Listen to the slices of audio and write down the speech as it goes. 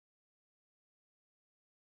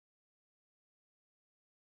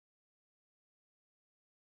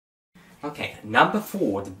Okay, number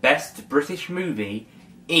 4, the best British movie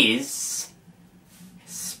is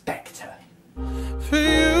Spectre. For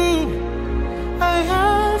you, I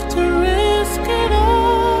have to risk it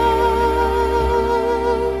all,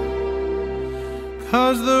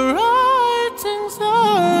 'cause the writing's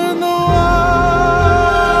on the wall.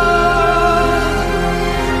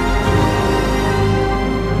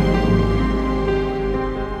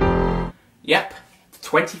 Yep, the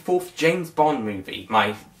 24th James Bond movie,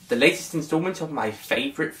 the latest installment of my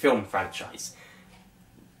favourite film franchise,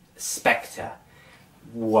 Spectre.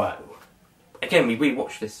 Whoa. Again, I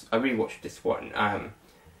rewatched this one.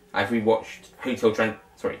 I've rewatched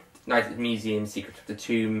Night at the Museum, Secret of the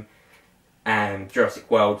Tomb, and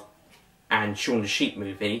Jurassic World, and Shaun the Sheep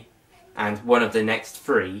movie, and one of the next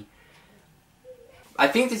 3. I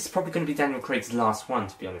think this is probably going to be Daniel Craig's last one,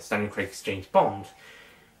 to be honest. Daniel Craig's James Bond.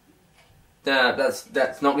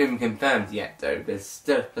 That's not even confirmed yet, though. There's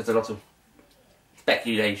a lot of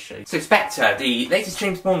speculation. So Spectre, the latest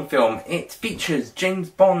James Bond film, it features James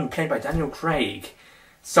Bond, played by Daniel Craig,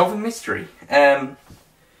 solving mystery. Being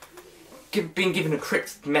given a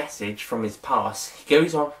cryptic message from his past, he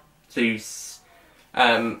goes off to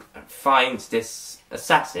find this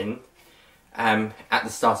assassin at the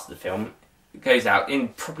start of the film. It goes out in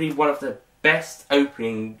probably one of the best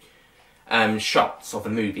opening shots of a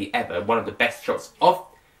movie ever. One of the best shots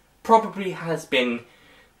probably has been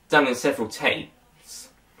done in several takes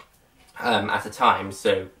at a time.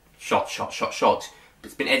 So shot. But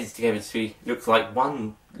it's been edited together to looks like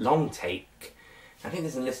one long take. I think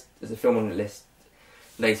there's a film on the list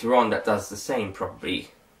later on that does the same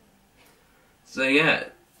probably. So yeah,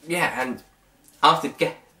 and after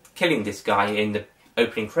killing this guy in the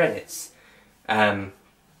opening credits,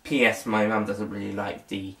 P.S. my mum doesn't really like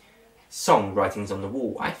the song Writings on the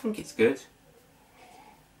Wall. I think it's good.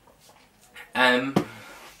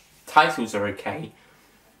 Titles are okay.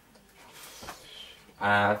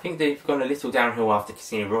 I think they've gone a little downhill after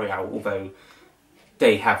Casino Royale, although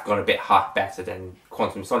they have gone a bit better than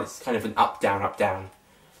Quantum of Solace. It's kind of an up, down.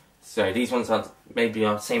 So these ones are maybe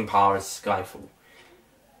on the same par as Skyfall.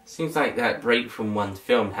 Seems like that break from one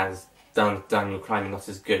film has done Daniel Craig not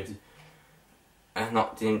as good.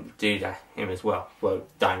 Didn't do that him as well. Well,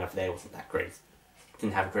 Die Another Day wasn't that great.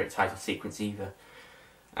 Didn't have a great title sequence either.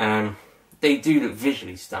 They do look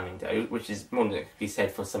visually stunning though, which is more than could be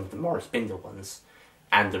said for some of the Maurice Binder ones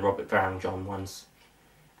and the Robert Brown-John ones.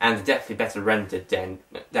 And they're definitely better rendered than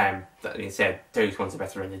that being said, those ones are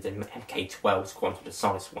better rendered than MK12's Quantum of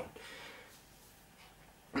Solace one.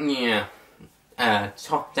 Yeah.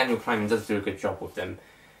 Daniel Craig does do a good job with them.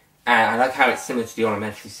 I like how it's similar to the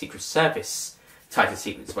Elementary Secret Service title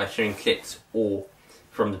sequence by showing clips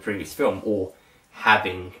from the previous film, or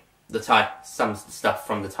having some stuff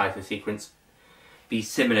from the title sequence be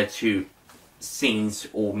similar to scenes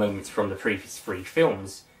or moments from the previous 3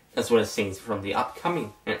 films, as well as scenes from the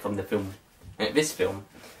upcoming from the film, this film.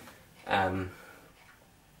 Yeah,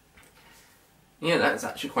 that's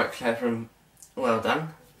actually quite clever and well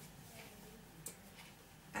done.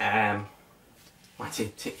 My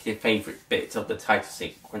particular favourite bit of the title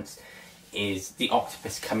sequence is the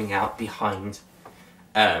octopus coming out behind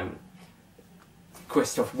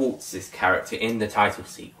Christoph Waltz's character in the title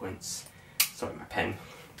sequence. Sorry, my pen.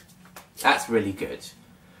 That's really good.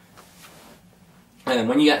 And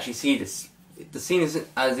when you actually see this, the scene isn't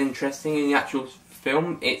as interesting in the actual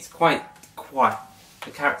film. It's quite quiet.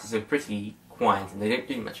 The characters are pretty quiet and they don't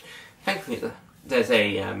do much. Thankfully, there's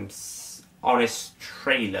a honest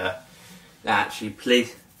trailer that actually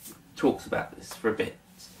talks about this for a bit.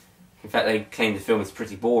 In fact, they claim the film is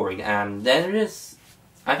pretty boring, and there is...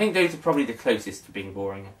 I think those are probably the closest to being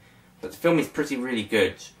boring. But the film is really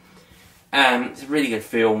good. It's a really good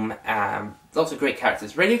film. Lots of great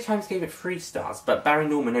characters. Radio Times gave it 3 stars, but Barry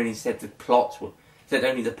Norman only said the plot was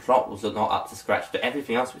not up to scratch, but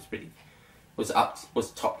everything else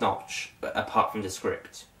was top notch, apart from the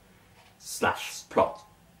script / plot.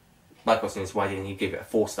 My question is, why didn't you give it a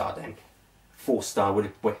 4-star then? 4-star would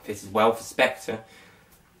have fitted well for Spectre.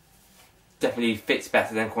 Definitely fits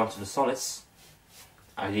better than Quantum of Solace.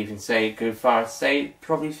 I'd even go far as say it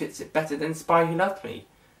probably fits it better than Spy Who Loved Me.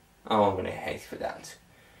 Oh, I'm going to hate for that.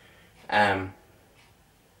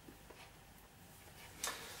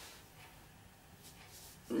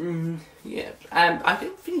 Yeah. I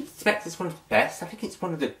don't think Spectre's one of the best. I think it's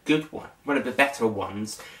one of the good ones, one of the better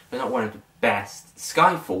ones, but not one of the best.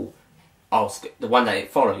 Skyfall, the one that it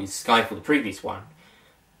follows, Skyfall, the previous one,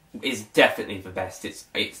 is definitely the best. It's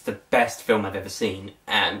the best film I've ever seen.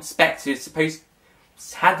 Spectre is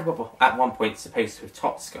at one point supposed to have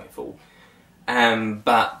topped Skyfall,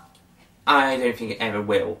 but I don't think it ever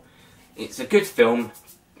will. It's a good film.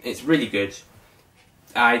 It's really good.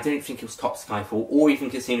 I don't think it was top Skyfall or even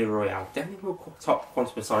Casino Royale. Definitely more top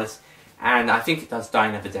Quantum of Solace, and I think it does Die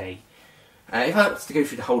Another Day. If I was to go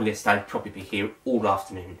through the whole list, I'd probably be here all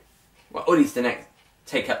afternoon. Well, at least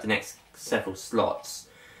take up the next several slots.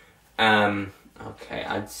 Okay,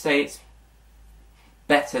 I'd say it's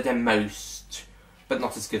better than most, but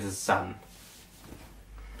not as good as some.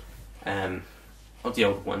 Of the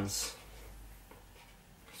old ones.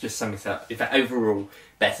 Just summing it up. In fact, overall,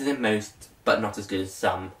 better than most, but not as good as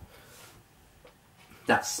some.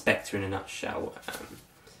 That's Spectre in a nutshell.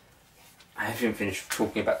 I haven't finished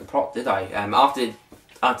talking about the plot, did I? After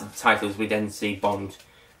the titles, we then see Bond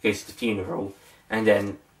goes to the funeral, and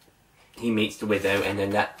then he meets the widow, and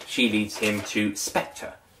then she leads him to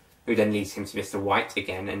Spectre, who then leads him to Mr. White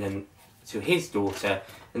again, and then to his daughter,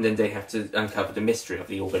 and then they have to uncover the mystery of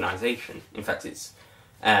the organisation. In fact, it's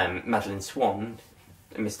Madeleine Swan,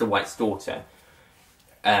 Mr. White's daughter,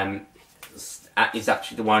 is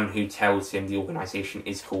actually the one who tells him the organisation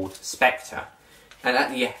is called Spectre. And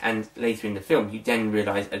at the end, later in the film, you then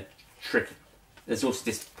realise a trick. There's also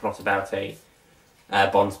this plot about a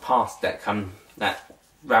Bond's past that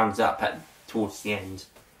rounds up towards the end,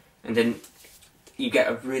 and then you get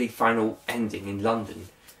a really final ending in London,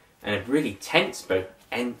 and a really tense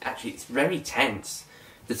and actually it's very tense.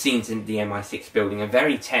 The scenes in the MI6 building are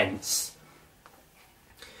very tense.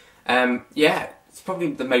 Yeah, it's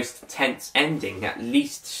probably the most tense ending, at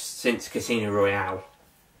least since Casino Royale.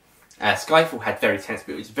 Skyfall had very tense,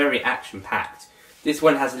 but it was very action-packed. This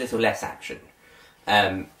one has a little less action.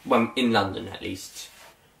 Well, in London, at least.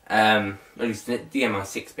 At least the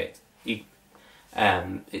MI6 bit.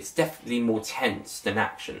 It's definitely more tense than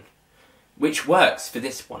action. Which works for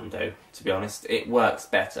this one, though, to be honest. It works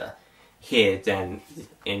better here than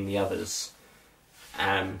in the others.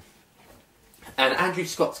 And Andrew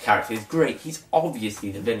Scott's character is great. He's obviously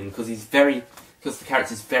the villain, because the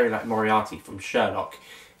character is very like Moriarty from Sherlock.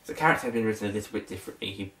 If the character had been written a little bit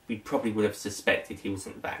differently, we probably would have suspected he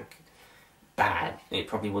wasn't bad. It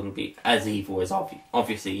probably wouldn't be as evil as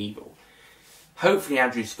obviously evil. Hopefully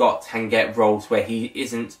Andrew Scott can get roles where he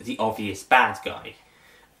isn't the obvious bad guy,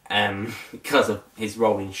 because of his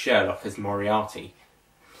role in Sherlock as Moriarty.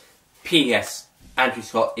 P.S. Andrew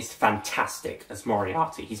Scott is fantastic as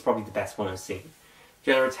Moriarty. He's probably the best one I've seen.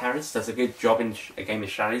 General Harris does a good job in A Game of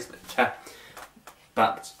Shadows,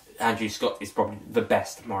 but Andrew Scott is probably the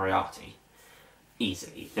best Moriarty.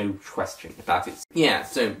 Easily, no question about it. Yeah,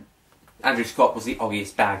 so Andrew Scott was the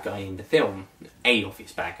obvious bad guy in the film. A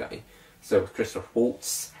obvious bad guy. So Christoph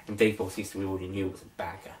Waltz and Dave Bautista, we already knew was a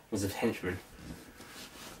bad guy. Was a henchman.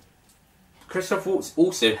 Christoph Waltz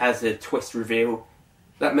also has a twist reveal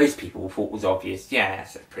that most people thought was obvious. Yeah,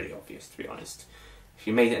 it's pretty obvious, to be honest. If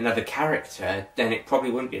you made it another character, then it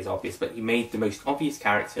probably wouldn't be as obvious, but you made the most obvious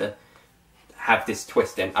character have this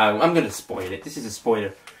twist in. Oh, I'm going to spoil it. This is a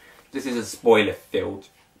spoiler-filled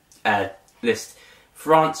list.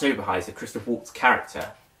 Franz Oberheiser, Christoph Waltz's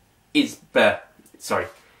character, is Ernst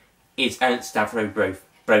Stavro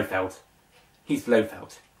Blofeld. He's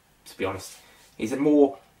Blofeld, to be honest. He's a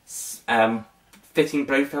more fitting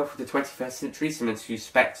Blofeld for the 21st century, similar to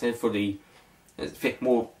Spectre for the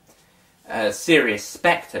more serious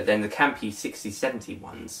Spectre than the campy 60s, 70s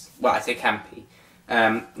ones. Well, I say campy.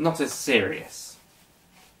 Not as serious.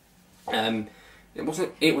 It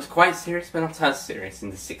was quite serious, but not as serious in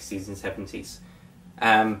the 60s and 70s.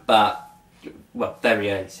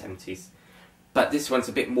 Very early 70s. But this one's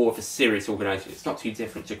a bit more of a serious organisation. It's not too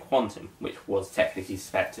different to Quantum, which was technically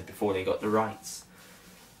Spectre before they got the rights.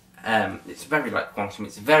 It's very like Quantum.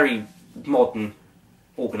 It's a very modern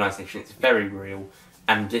organisation. It's very real.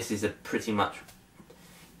 And this is a pretty much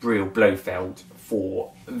real Blofeld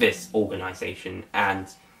for this organisation. And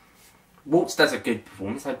Waltz does a good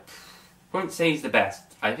performance. I won't say he's the best.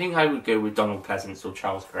 I think I would go with Donald Pleasance or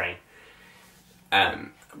Charles Crane.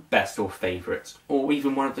 Best or favourite. Or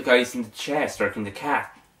even one of the guys in the chair stroking the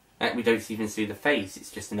cat. We don't even see the face.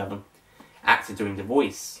 It's just another actor doing the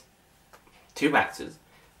voice. Two actors.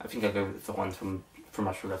 I think I'll go with the one from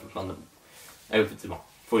Russia 11th London. Over to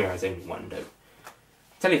 4 Your Eyes Only one, though.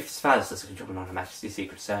 Telly's father does a good job on Her Majesty's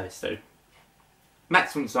Secret Service, though.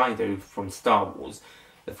 Max von Sydow from Star Wars,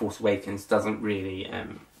 The Force Awakens, doesn't really,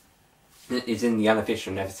 is in the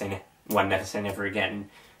unofficial Never Say Never Again,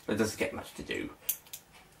 but doesn't get much to do.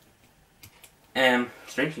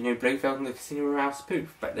 Strangely, no Blofeld in the Casino Royale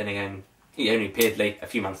spoof, but then again, he only appeared a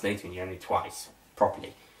few months later, and only twice,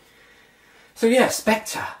 properly. So yeah,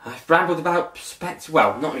 Spectre. I've rambled about Spectre,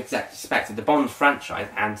 well, not exactly Spectre, the Bond franchise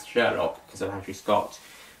and Sherlock, because of Andrew Scott.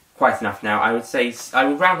 quite enough now. I would say I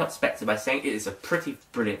will round up Spectre by saying it is a pretty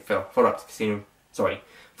brilliant film. Follow up to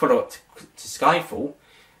Skyfall,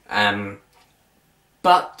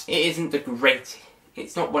 but it isn't the great.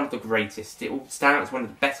 It's not one of the greatest. It will stand out as one of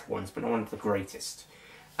the better ones, but not one of the greatest.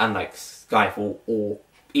 Unlike Skyfall or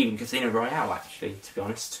even Casino Royale, actually, to be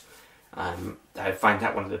honest, I find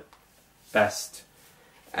that one of the best,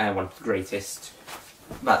 one of the greatest.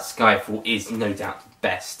 But Skyfall is no doubt the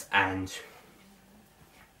best, and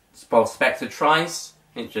while Spectre tries,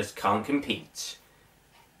 it just can't compete.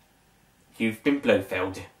 You've been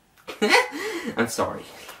Blofeld. I'm sorry.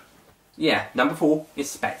 Yeah, number 4 is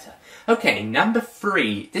Spectre. Okay, number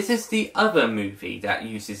 3. This is the other movie that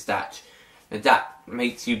uses that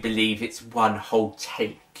makes you believe it's one whole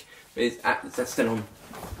take. That's still on.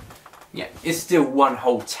 Yeah, it's still one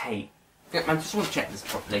whole take. Yeah, I just want to check this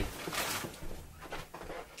properly.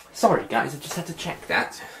 Sorry, guys, I just had to check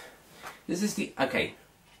that. This is the okay.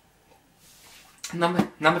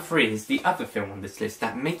 Number 3 is the other film on this list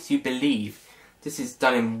that makes you believe this is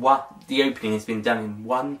done in the opening has been done in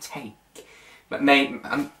one take. But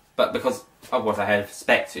but because of what I heard of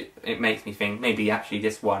Spectre, it makes me think maybe actually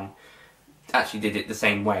this one actually did it the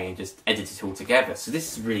same way and just edited it all together. So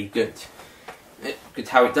this is really good. Good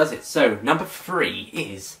how it does it. So number 3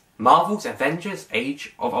 is Marvel's Avengers: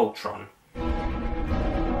 Age of Ultron.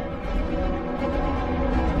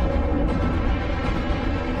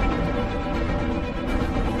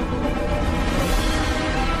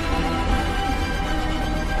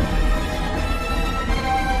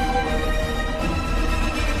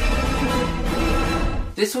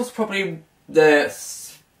 This was probably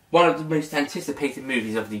one of the most anticipated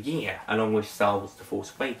movies of the year, along with Star Wars: The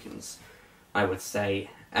Force Awakens, I would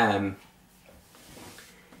say. And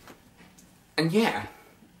yeah,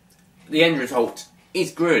 the end result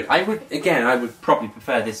is good. I would probably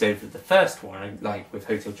prefer this over the first one, like with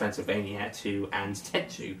Hotel Transylvania 2 and Ted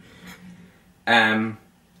 2. And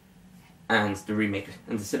the remake,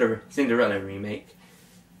 and the Cinderella remake.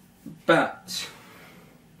 But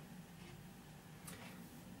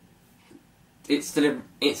it's a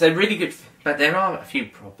really good, but there are a few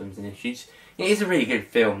problems and issues. It is a really good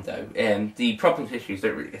film, though. The problems and issues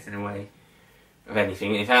don't really get in the way of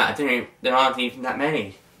anything. In fact, there aren't even that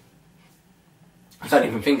many. I don't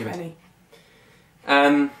even think of any.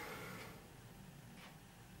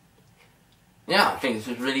 Yeah, I think this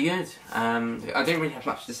was really good. I don't really have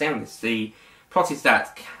much to say on this. The plot is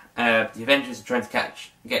that the Avengers are trying to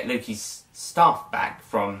get Loki's staff back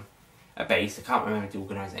from a base. I can't remember the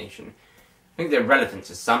organisation. I think they're relevant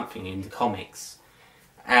to something in the comics.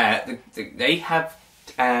 They have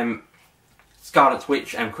Scarlet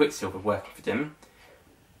Witch and Quicksilver working for them.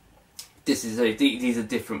 These are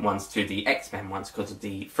different ones to the X-Men ones because of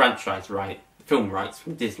the franchise film rights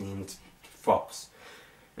from Disney and Fox,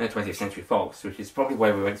 20th Century Fox, which is probably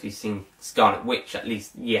where we went to be seeing Scarlet Witch, at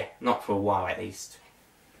least, yeah, not for a while at least.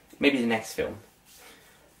 Maybe the next film.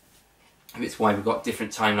 It's why we've got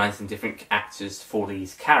different timelines and different actors for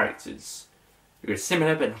these characters. Who are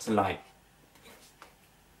similar but not alike.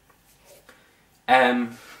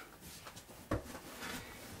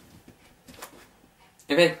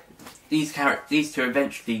 These two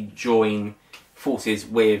eventually join forces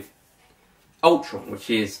with Ultron, which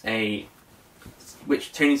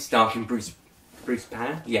Tony Stark and Bruce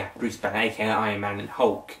Banner, aka Iron Man and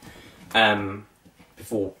Hulk, as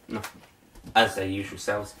their usual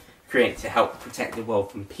selves, create to help protect the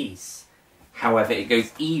world from peace. However, it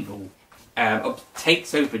goes evil.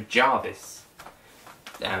 Takes over Jarvis,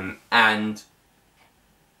 and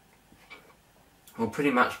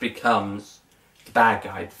pretty much becomes the bad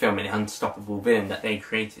guy, filming an unstoppable villain that they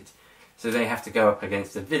created. So they have to go up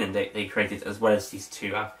against the villain they created, as well as these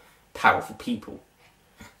two powerful people.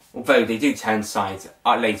 Although they do turn sides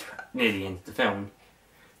later, near the end of the film,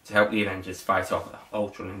 to help the Avengers fight off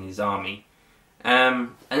Ultron and his army.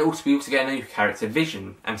 And also we also get a new character,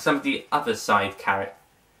 Vision, and some of the other side characters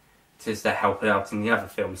that help out in the other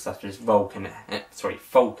films, such as Falcon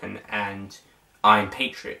and Iron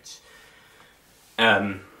Patriot.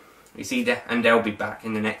 We see that, and they'll be back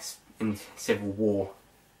in in Civil War,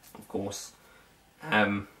 of course.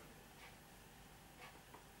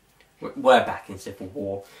 We're back in Civil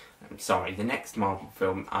War. The next Marvel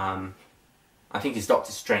film, I think is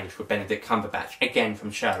Doctor Strange with Benedict Cumberbatch, again from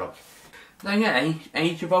Sherlock. So yeah,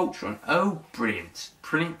 Age of Ultron. Oh, brilliant.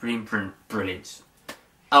 Brilliant.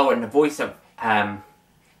 Oh, and the voice of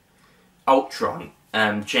Ultron,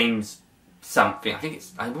 James something. I think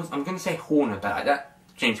I'm going to say Horner, but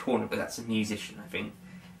James Horner, but that's a musician, I think,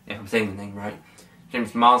 if I'm saying the name right.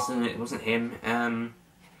 James Marsden, it wasn't him.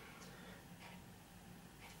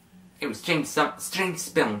 It was James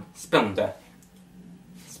Spindler.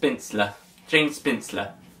 James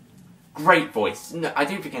Spindler. Great voice. No, I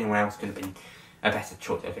don't think anyone else could have been a better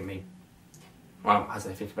choice. I think maybe, well, as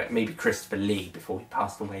I think about it, maybe Christopher Lee before he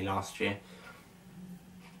passed away last year.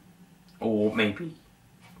 Or maybe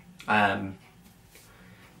or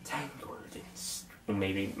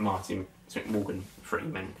maybe Morgan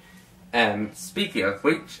Freeman. Speaking of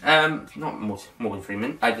which, not Morgan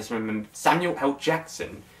Freeman, I just remember Samuel L.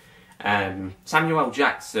 Jackson. Samuel L.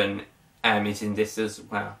 Jackson is in this as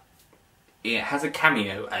well. It has a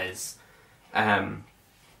cameo as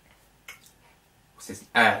what's his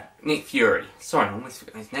Nick Fury. Sorry, I almost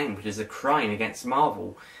forgot his name, which is a crime against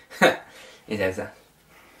Marvel. It has a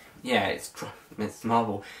it's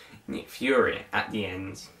Marvel. Nick Fury at the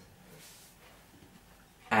end.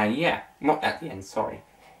 Yeah, not at the end. Sorry.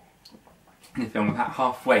 In the film, about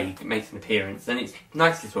halfway, he makes an appearance, and it's a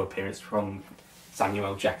nice little appearance from Samuel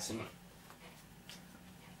L. Jackson.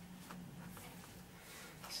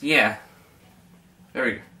 So yeah,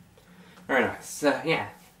 very nice. Yeah,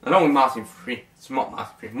 along with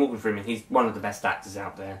Morgan Freeman, he's one of the best actors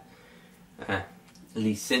out there, at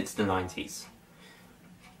least since the 90s.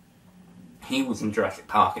 He was in Jurassic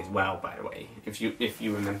Park as well, by the way, if you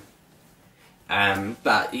remember.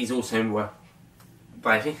 But he's also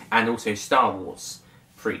and also Star Wars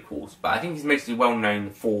prequels. But I think he's mostly well known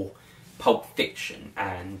for Pulp Fiction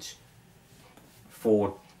and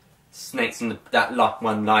for Snakes on that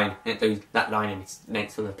line in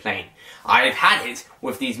Snakes on the Plane. I've had it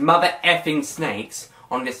with these mother effing snakes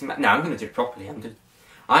on this. No, I'm going to do it properly.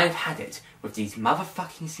 I've had it with these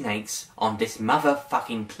motherfucking snakes on this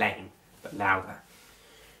motherfucking plane. But louder.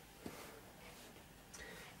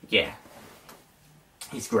 Yeah.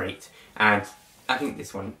 He's great. And I think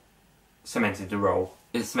this one cemented the role.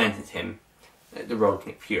 It cemented him. The role of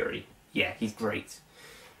Nick Fury. Yeah, he's great.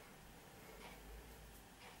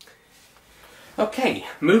 Okay,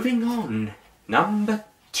 moving on. Number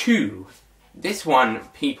 2. This one,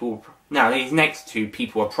 these next two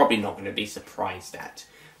people are probably not going to be surprised at.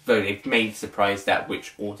 Though they've made surprised at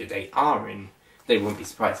which order they are in. They won't be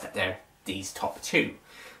surprised that they're these top 2.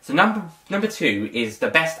 So number 2 is the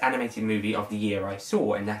best animated movie of the year I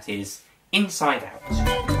saw, and that is Inside Out.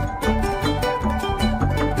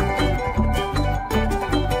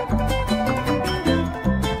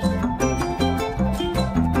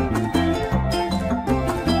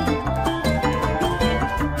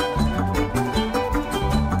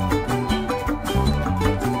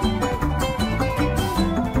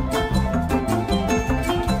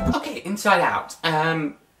 Inside Out.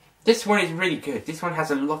 This one is really good. This one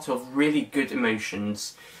has a lot of really good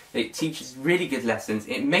emotions. It teaches really good lessons.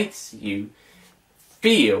 It makes you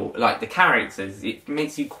feel like the characters. It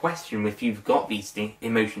makes you question if you've got these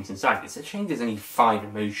emotions inside. It's a shame there's only 5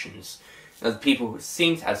 emotions. As people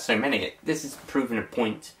seem to have so many. This is proven a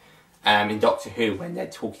point in Doctor Who when they're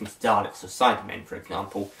talking to Daleks or Cybermen, for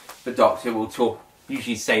example. The Doctor will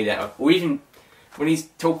usually say that, or even when he's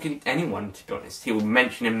talking to anyone, to be honest, he will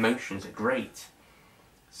mention emotions are great.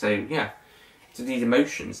 So, yeah. So these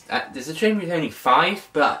emotions. There's a shame there's only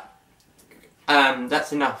 5, but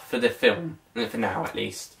that's enough for the film. For now, at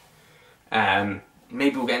least.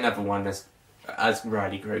 Maybe we'll get another one as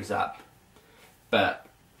Riley grows up. But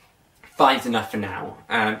 5's enough for now.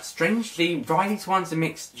 Strangely, Riley's one's a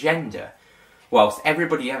mixed gender. Whilst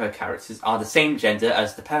everybody other characters are the same gender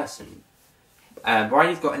as the person.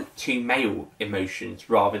 Riley's got 2 male emotions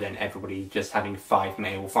rather than everybody just having 5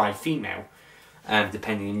 male, 5 female.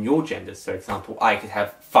 Depending on your gender. So, for example, I could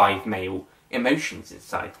have 5 male emotions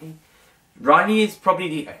inside me. Riley is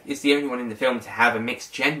probably the only one in the film to have a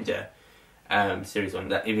mixed gender series on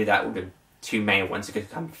that. Either that or the 2 male ones are going to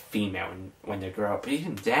become female when they grow up. But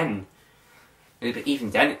even then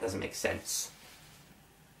it doesn't make sense.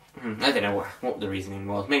 I don't know what the reasoning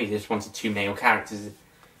was. Maybe they just wanted 2 male characters.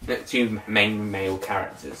 2 main male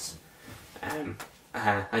characters. I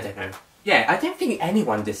don't know. Yeah, I don't think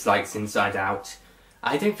anyone dislikes Inside Out.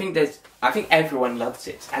 I think everyone loves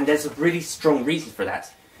it, and there's a really strong reason for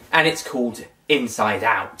that. And it's called Inside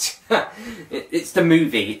Out. It's the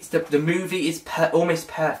movie. The movie is almost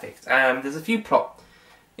perfect. There's a few plot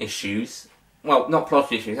issues. Well, not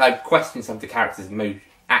plot issues. I question some of the characters'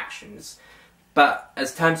 actions, but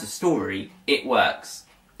as terms of story, it works.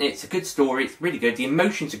 It's a good story. It's really good. The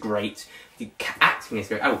emotions are great. The acting is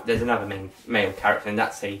great. Oh, there's another male character, and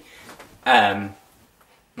that's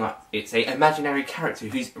it's a imaginary character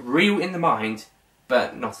who's real in the mind,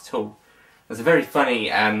 but not at all. There's a very funny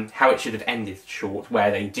How It Should Have Ended short where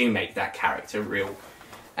they do make that character real,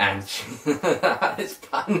 and it's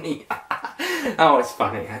funny. Oh, it's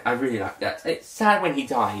funny. I really like that. It's sad when he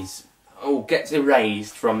dies, or gets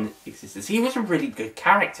erased from existence. He was a really good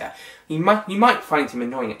character. You might find him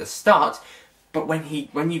annoying at the start, but when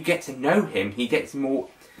you get to know him, he's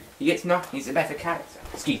a better character.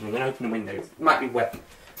 Excuse me, I'm going to open the windows. It might be wet.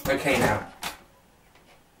 Okay now.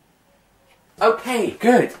 Okay,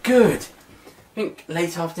 good. I think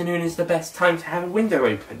late afternoon is the best time to have a window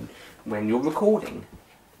open when you're recording.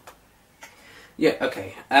 Yeah,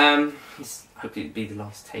 okay. Hopefully it'll be the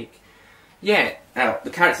last take. Yeah, the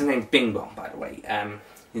character's name's Bing Bong, by the way.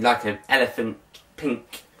 He's like an elephant,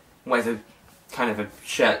 pink, wears a kind of a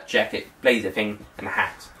shirt, jacket, blazer thing, and a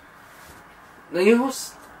hat. There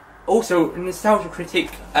was also a Nostalgia Critic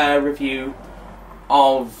review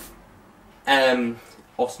of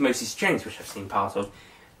Osmosis Jones, which I've seen part of.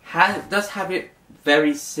 Does have it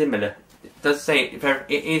very similar. It does say it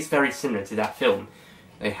is very similar to that film.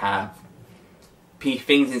 They have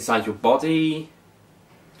things inside your body.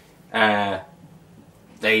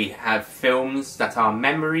 They have films that are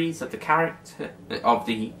memories of the character, of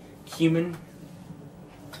the human.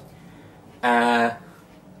 There's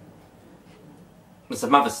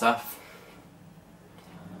some other stuff.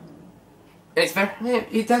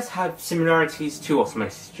 It does have similarities to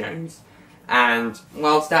Osmosis Jones, and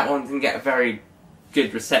whilst that one didn't get a very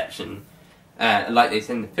good reception, like they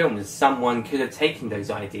said in the film, someone could have taken those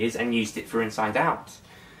ideas and used it for Inside Out.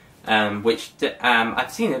 Which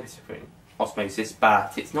I've seen a bit of Osmosis,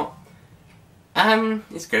 but it's not.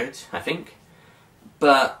 It's good, I think,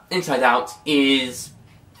 but Inside Out is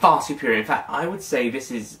far superior. In fact, I would say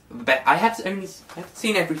this is the best. I've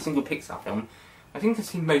seen every single Pixar film. I think I've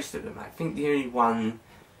seen most of them. I think the only one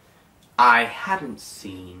I haven't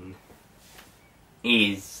seen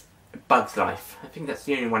is Bug's Life. I think that's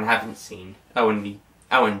the only one I haven't seen. And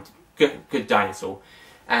Good Dinosaur.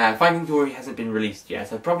 Finding Dory hasn't been released yet,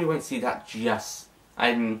 so I probably won't see that just...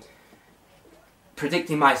 I'm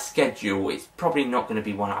predicting my schedule, it's probably not going to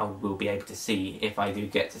be one I will be able to see if I do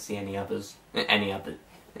get to see any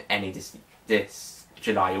this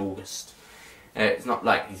July, August. It's not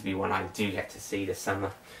likely to be one I do get to see this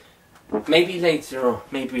summer. Maybe later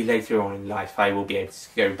on in life I will be able to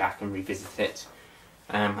go back and revisit it.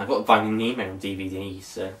 I've got Finding Nemo on DVD,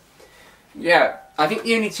 so... Yeah, I think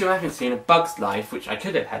the only two I haven't seen are Bug's Life, which I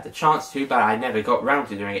could have had the chance to, but I never got round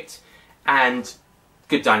to doing it, and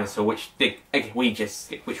Good Dinosaur, which we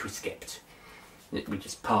skipped. We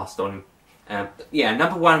just passed on. Yeah,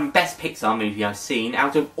 number one best Pixar movie I've seen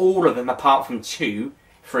out of all of them, apart from 3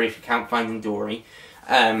 if you count Finding Dory,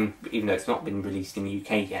 even though it's not been released in the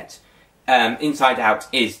UK yet. Inside Out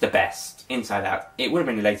is the best. Inside Out. It would have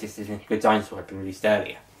been the latest if Good Dinosaur had been released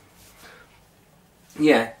earlier.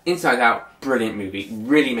 Yeah, Inside Out, brilliant movie.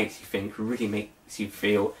 Really makes you think, really makes you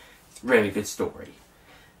feel. It's a really good story.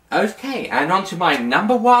 Okay, and on to my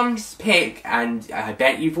number one pick, and I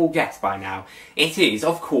bet you've all guessed by now. It is,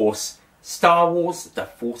 of course, Star Wars The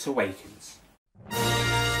Force Awakens.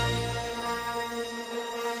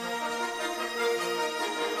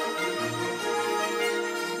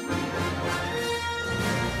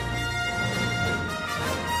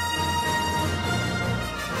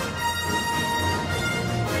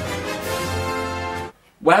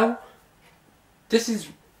 Well, this is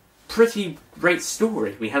pretty great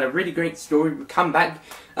story. We had a really great story. We come back.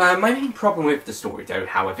 My main problem with the story, though,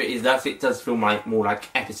 however, is that it does feel more like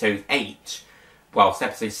Episode 8, whilst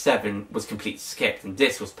Episode 7 was completely skipped, and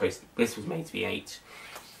this was made to be 8.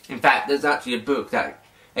 In fact, there's actually a book that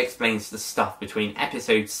explains the stuff between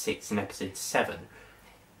Episode 6 and Episode 7.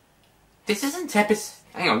 This isn't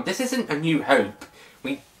this isn't A New Hope,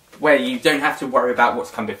 where you don't have to worry about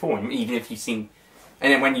what's come before, even if you've seen.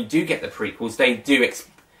 And then when you do get the prequels, they do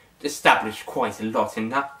establish quite a lot in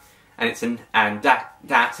that, and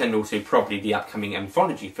that and also probably the upcoming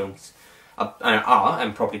anthology films are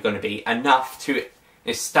and probably going to be enough to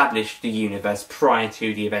establish the universe prior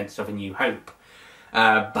to the events of A New Hope.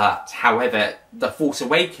 But however, The Force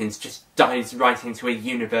Awakens just dives right into a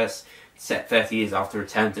universe set 30 years after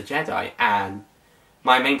Return of the Jedi, and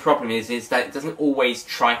my main problem is that it doesn't always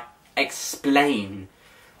try explain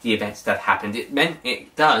the events that happened.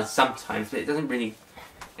 It does sometimes, but it doesn't really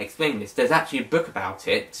explain this. There's actually a book about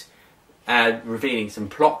it, revealing some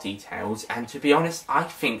plot details, and to be honest, I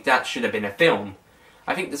think that should have been a film.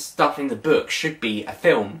 I think the stuff in the book should be a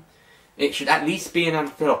film. It should at least be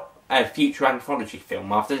a future anthology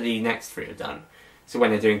film after the next 3 are done. So when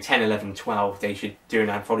they're doing 10, 11, 12, they should do an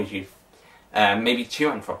anthology, maybe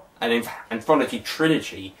an anthology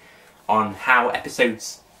trilogy on how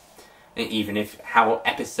episodes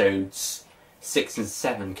episodes 6 and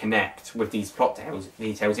 7 connect with these plot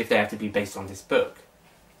details if they have to be based on this book.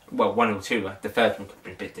 Well, 1 or 2, the third one could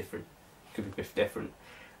be a bit different.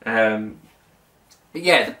 But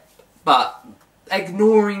yeah, but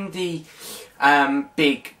ignoring the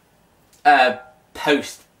big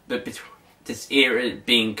post, but this era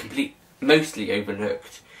being mostly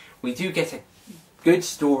overlooked, we do get a good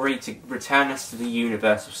story to return us to the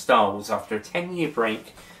universe of Star Wars after a 10-year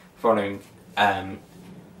break following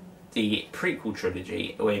the prequel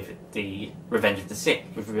trilogy with the Revenge of the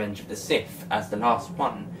Sith as the last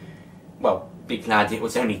one. Well, be glad it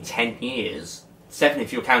was only 10 years. 7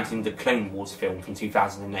 if you're counting the Clone Wars film from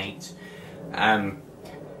 2008.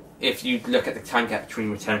 If you look at the time gap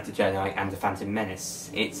between Return of the Jedi and The Phantom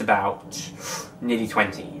Menace, it's about nearly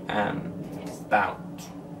 20. It's about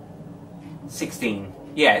 16.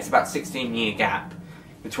 Yeah, it's about 16-year gap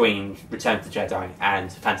between Return of the Jedi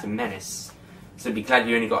and Phantom Menace. So be glad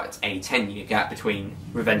you only got a 10-year gap between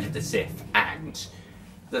Revenge of the Sith and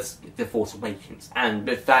The Force Awakens. And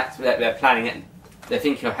the fact that they're planning it, they're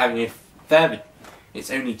thinking of having a further,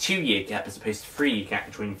 it's only 2-year gap as opposed to 3-year gap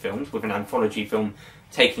between films, with an anthology film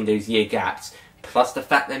taking those year gaps, plus the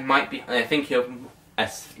fact there might be, they're thinking of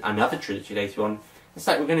another trilogy later on. It's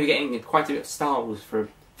like we're going to be getting quite a bit of Star Wars for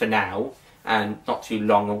now, and not too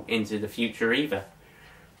long into the future either.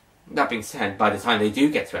 That being said, by the time they do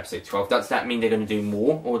get to episode 12, does that mean they're going to do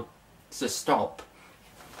more, or just stop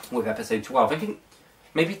with episode 12? I think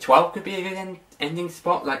maybe 12 could be a good ending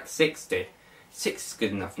spot, like 6 did. 6 is a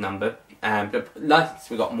good enough number, but like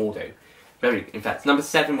we got more though. In fact, number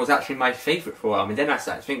 7 was actually my favourite for a while, and then I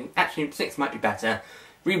started thinking, actually 6 might be better.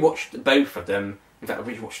 Rewatched both of them, in fact I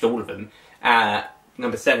rewatched all of them.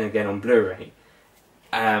 Number 7 again on Blu-ray.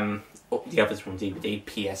 The others were on DVD.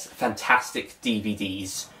 P.S. Fantastic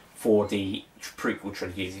DVDs for the prequel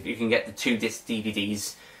trilogies. If you can get the 2-disc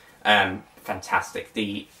DVDs, fantastic.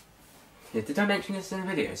 Did I mention this in a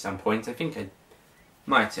video at some point? I think I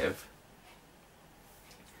might have.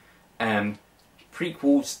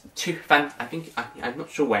 Prequels to I'm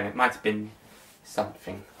not sure when. It might have been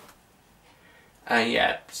something.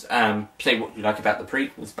 Say what you like about the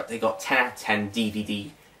prequels, but they got 10 out of 10 DVD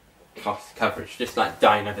coverage, just like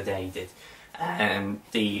Die Another Day did.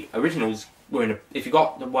 The originals were in if you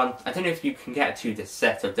got the one, I don't know if you can get a 2-disc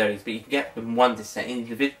set of those, but you can get them 1-disc set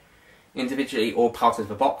individually or part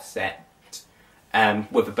of a box set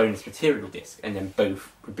with a bonus material disc, and then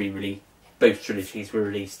both would be released. Both trilogies were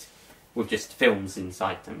released with just films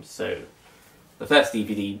inside them. So the first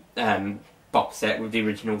DVD box set with the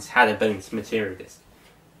originals had a bonus material disc.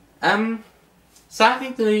 Sadly,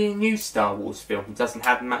 the new Star Wars film doesn't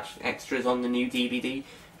have much extras on the new DVD.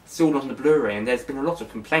 It's all on the Blu-ray, and there's been a lot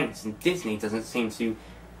of complaints, and Disney doesn't seem to.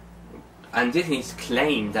 And Disney's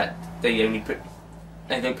claimed that they don't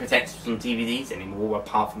put extras on DVDs anymore,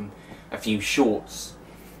 apart from a few shorts.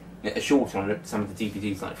 A short on some of the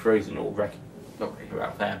DVDs like Frozen or not Wreck-It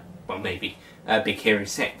Out there. Well, maybe Big Hero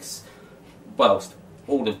 6. Whilst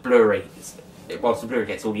all the Blu-ray, whilst the Blu-ray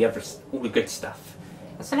gets all the good stuff.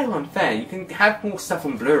 That's a little unfair. You can have more stuff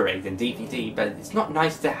on Blu-ray than DVD, but it's not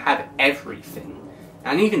nice to have everything.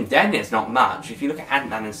 And even then, there's not much. If you look at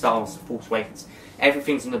Ant-Man and Star Wars: The Force Awakens,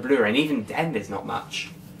 everything's on the Blu-ray, and even then, there's not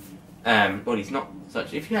much. Well, it's not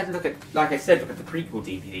such. If you had to look at, like I said, look at the prequel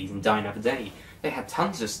DVDs and Die Another Day, they had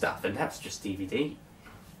tons of stuff, and that's just DVD.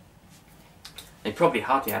 They probably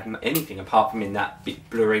hardly have anything apart from in that big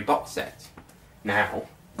Blu-ray box set now,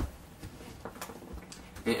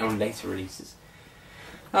 on later releases.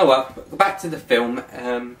 Oh well, back to the film.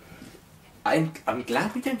 I'm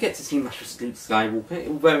glad we don't get to see much of Luke Skywalker,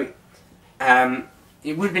 although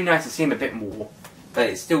it would have been nice to see him a bit more, but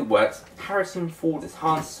it still works. Harrison Ford as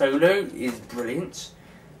Han Solo is brilliant.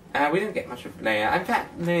 We don't get much of Leia. In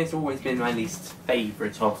fact, Leia's always been my least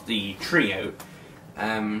favourite of the trio.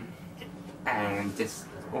 And this,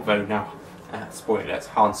 although now, spoilers,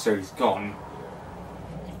 Han Solo's gone,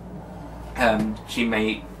 she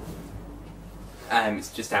may,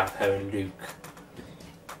 it's just out of her and Luke.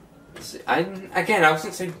 Again, I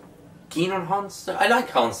wasn't so keen on Han Solo. I like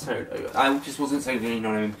Han Solo. I just wasn't so keen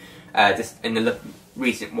on him just in the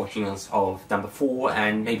recent watchings of number 4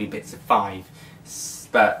 and maybe bits of 5.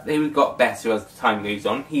 But they got better as the time goes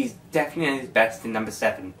on. He's definitely at his best in number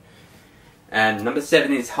 7. And number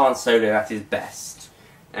 7 is Han Solo at his best.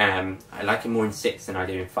 I like him more in 6 than I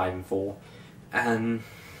do in 5 and 4.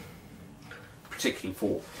 Particularly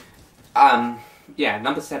 4. Yeah,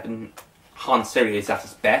 number 7, Han Solo is at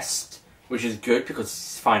his best, which is good because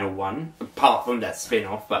it's his final one, apart from that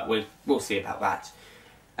spin-off, but we'll see about that.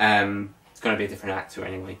 It's going to be a different actor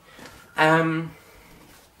anyway. The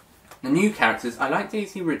new characters, I like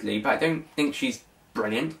Daisy Ridley, but I don't think she's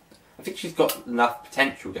brilliant. I think she's got enough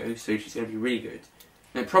potential though, so she's going to be really good.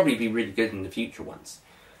 And it'll probably be really good in the future ones.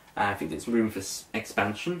 I think there's room for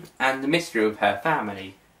expansion. And the mystery of her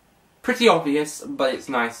family. Pretty obvious, but it's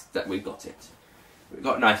nice that we got it. We've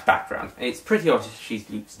got a nice background. It's pretty obvious she's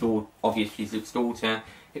Luke's daughter.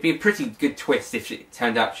 It'd be a pretty good twist if it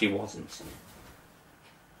turned out she wasn't.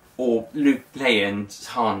 Or Luke, Leia and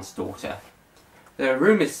Han's daughter. There are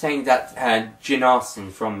rumours saying that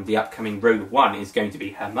Genisys from the upcoming Rogue One is going to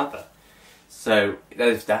be her mother. So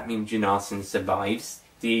does that mean Genisys survives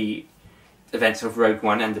the events of Rogue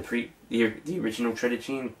One and the original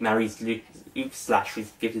trilogy and marries Luke /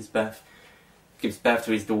 gives birth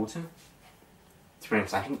to his daughter? To be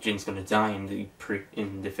honest, I think Jin's going to die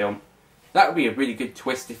in the film. That would be a really good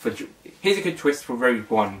twist. Here's a good twist for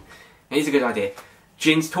Rogue One. Here's a good idea.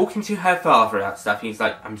 Jin's talking to her father about stuff, and he's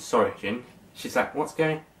like, "I'm sorry, Jin." She's like, what?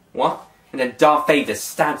 And then Darth Vader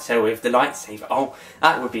stabs her with the lightsaber. Oh,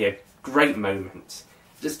 that would be a great moment.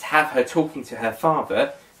 Just have her talking to her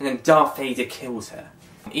father, and then Darth Vader kills her.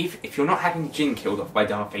 If you're not having Jin killed off by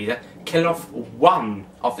Darth Vader, kill off one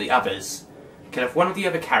of the others. Kill off one of the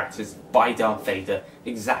other characters by Darth Vader,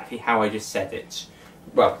 exactly how I just said it.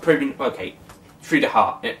 Well, okay, through the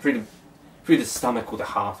heart, through the stomach or the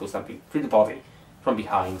heart or something, through the body, from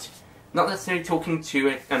behind. Not necessarily talking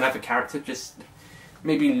to another character, just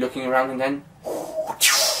maybe looking around and then...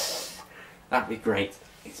 That'd be great.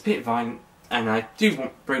 It's a bit violent, and I do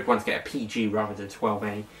want Rogue One to get a PG rather than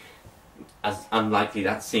 12A, as unlikely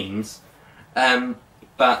that seems.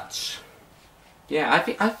 But...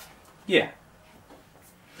 yeah, yeah,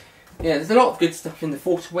 there's a lot of good stuff in The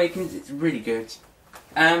Force Awakens. It's really good.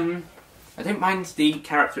 I don't mind the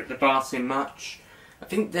character at the bar so much. I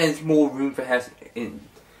think there's more room for her in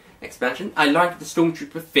expansion. I like the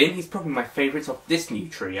Stormtrooper Finn. He's probably my favourite of this new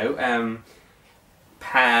trio.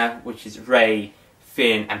 Which is Rey,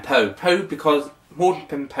 Finn, and Poe. More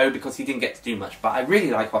than Poe because he didn't get to do much. But I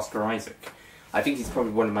really like Oscar Isaac. I think he's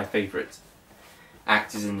probably one of my favourite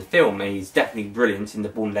actors in the film. He's definitely brilliant in The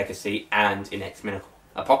Bourne Legacy and in X-Men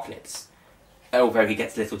Apocalypse. Although he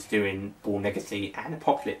gets little to do in Bourne Legacy and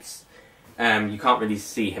Apocalypse. You can't really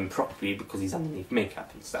see him properly because he's underneath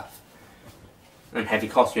makeup and stuff. And heavy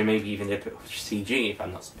costume, maybe even a bit of CG if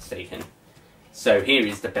I'm not mistaken. So here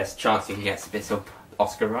is the best chance he can get a bit of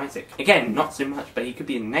Oscar Isaac. Again, not so much, but he could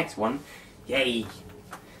be in the next one. Yay!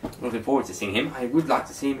 Looking forward to seeing him. I would like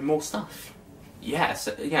to see him in more stuff. Yeah,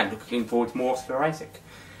 so yeah, looking forward to more Oscar Isaac.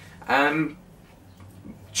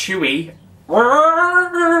 Chewie.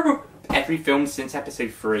 Every film since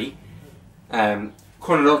episode 3.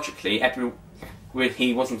 Chronologically,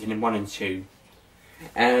 he wasn't in 1 and 2.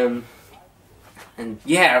 And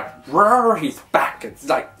yeah, he's back. It's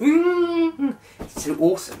like, it's so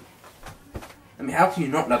awesome. I mean, how can you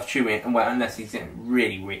not love Chewie unless he's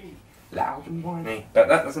really, really loud and whiny? But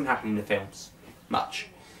that doesn't happen in the films much.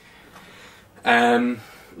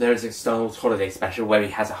 There is a Star Wars holiday special where he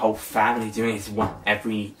has a whole family doing his one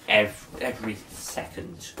every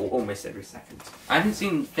second, or almost every second. I haven't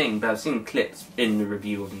seen the thing, but I've seen clips in the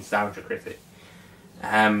review of Nostalgia Critic.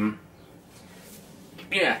 Yeah,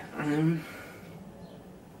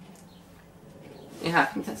 I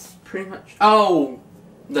think that's pretty much... Oh!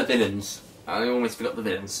 The villains. I almost forgot the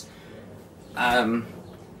villains. Kylo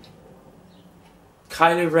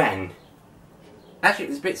Ren. Actually, it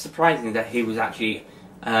was a bit surprising that he was actually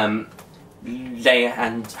Leia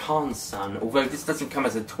and Han's son, although this doesn't come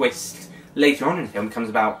as a twist later on in the film. It comes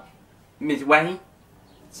about midway.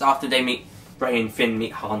 It's after they meet, Rey and Finn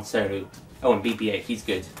meet Han Solo. Oh, and BB-8, he's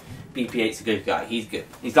good. BB-8's a good guy, he's good.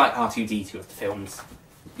 He's like R2-D2 of the films,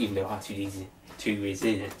 even though R2-D2 is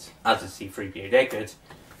in it, as is C-3PO. They're good,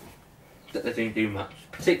 but they don't do much,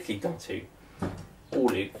 particularly Dotto or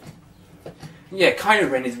Luke. Yeah,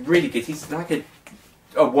 Kylo Ren is really good. He's like a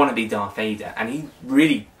wannabe Darth Vader, and he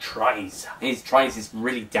really tries. He tries his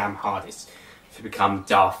really damn hardest to become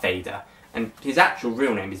Darth Vader. And his actual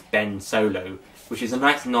real name is Ben Solo, which is a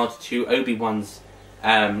nice nod to Obi-Wan's,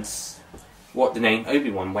 what the name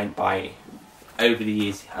Obi-Wan went by over the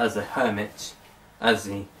years as a hermit,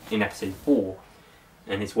 in episode 4.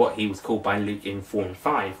 And it's what he was called by Luke in 4 and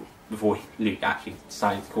 5, before Luke actually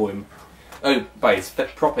decided to call him by his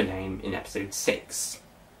proper name in episode 6.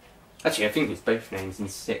 Actually, I think it's both names in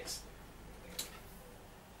 6.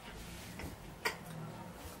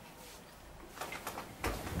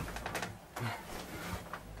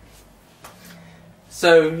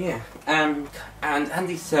 So, yeah, and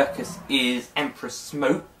Andy Serkis is Emperor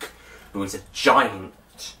Smoke, who is a giant.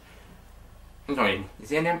 Sorry, is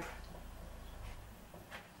he an emperor?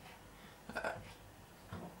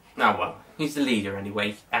 Oh well, he's the leader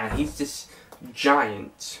anyway, and he's this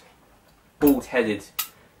giant, bald-headed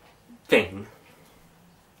thing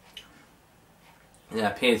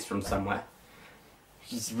appears from somewhere.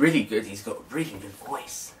 He's really good. He's got a really good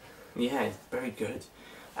voice. Yeah, he's very good.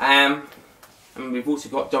 And we've also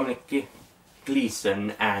got Dominic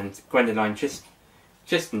Gleeson and Gwendoline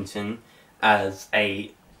Chistenton as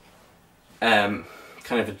a kind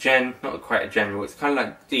of a not quite a general. It's kind of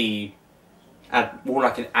like the more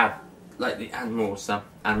like the Admiral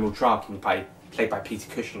Tarkin played by Peter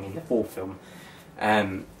Cushing in the 4th film.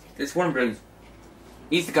 It's one of those.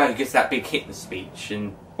 He's the guy who gives that big Hitler speech in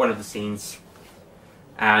one of the scenes,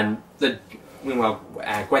 and meanwhile,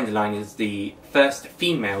 Gwendoline is the first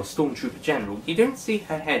female stormtrooper general. You don't see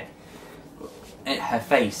her head, her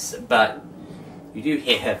face, but you do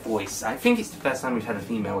hear her voice. I think it's the first time we've had a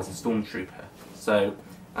female as a stormtrooper, so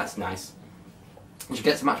that's nice. And she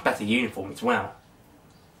gets a much better uniform as well.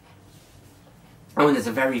 Oh, and there's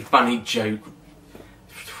a very funny joke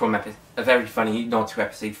from a very funny nod to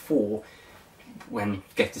episode 4 when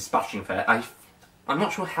Get dispatching of her. I'm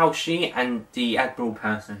not sure how she and the Admiral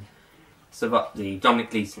person, the Dominic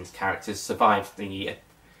Gleeson's characters, survived the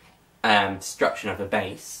destruction of the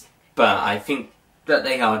base, but I think that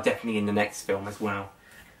they are definitely in the next film as well.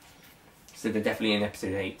 So they're definitely in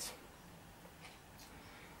episode 8.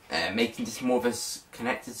 Making this more of a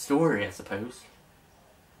connected story, I suppose.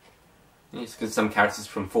 It's because some characters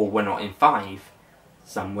from 4 were not in 5.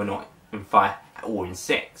 Some were not in 5 or in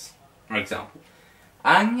 6, for example.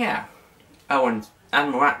 And yeah. Oh, and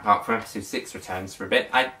Admiral Ackbar from episode 6 returns for a bit.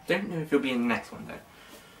 I don't know if he'll be in the next one, though.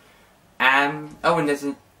 Oh, and there's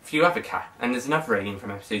a few other and there's another alien from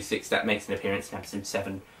episode 6 that makes an appearance in episode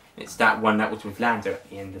 7. It's that one that was with Lando at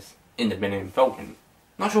the end in the Millennium Falcon.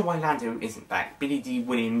 Not sure why Lando isn't back. Billy D.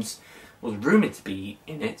 Williams was rumoured to be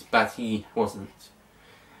in it, but he wasn't.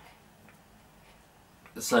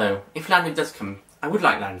 So, if Lando does come, I would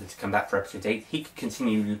like Lando to come back for episode 8. He could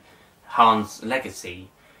continue Han's legacy,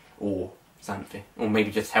 or something, or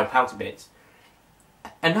maybe just help out a bit.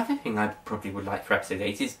 Another thing I probably would like for episode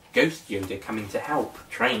 8 is Ghost Yoda coming to help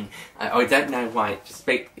train. I don't know why,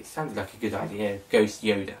 it sounded like a good idea, Ghost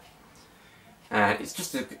Yoda.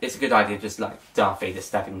 It's a good idea, just like Darth Vader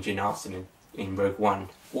stabbing Jyn Erso in Rogue One,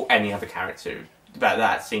 or any other character.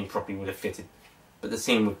 That scene probably would have fitted, but the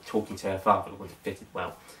scene with talking to her father would have fitted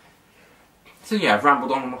well. So yeah, I've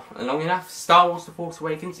rambled on long enough. Star Wars The Force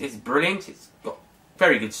Awakens is brilliant. It's got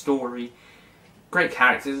very good story, great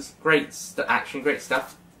characters, great action, great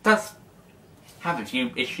stuff. It does have a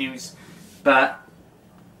few issues, but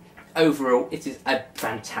overall it is a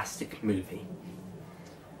fantastic movie.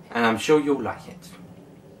 And I'm sure you'll like it.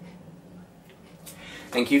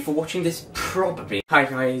 Thank you for watching this, probably. Hi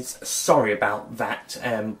guys, sorry about that.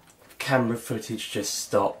 Camera footage just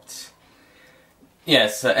stopped.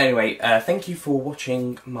 Yes, so anyway, thank you for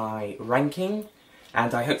watching my ranking,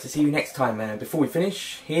 and I hope to see you next time. Before we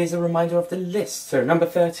finish, here's a reminder of the list. So number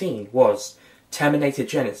 13 was Terminator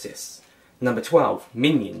Genisys. Number 12,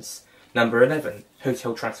 Minions. Number 11,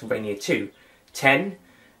 Hotel Transylvania 2. 10,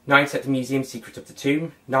 Night at the Museum, Secret of the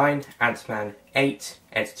Tomb. 9, Ant-Man. 8,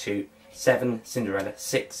 Ed 2. 7, Cinderella.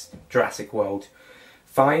 6, Jurassic World.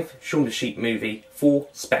 5, Shaun the Sheep Movie. 4,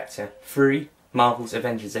 Spectre. 3, Marvel's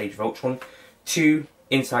Avengers Age of Ultron. 2,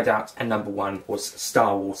 Inside Out, and number 1 was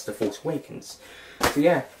Star Wars The Force Awakens. So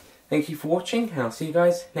yeah, thank you for watching, and I'll see you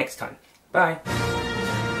guys next time. Bye!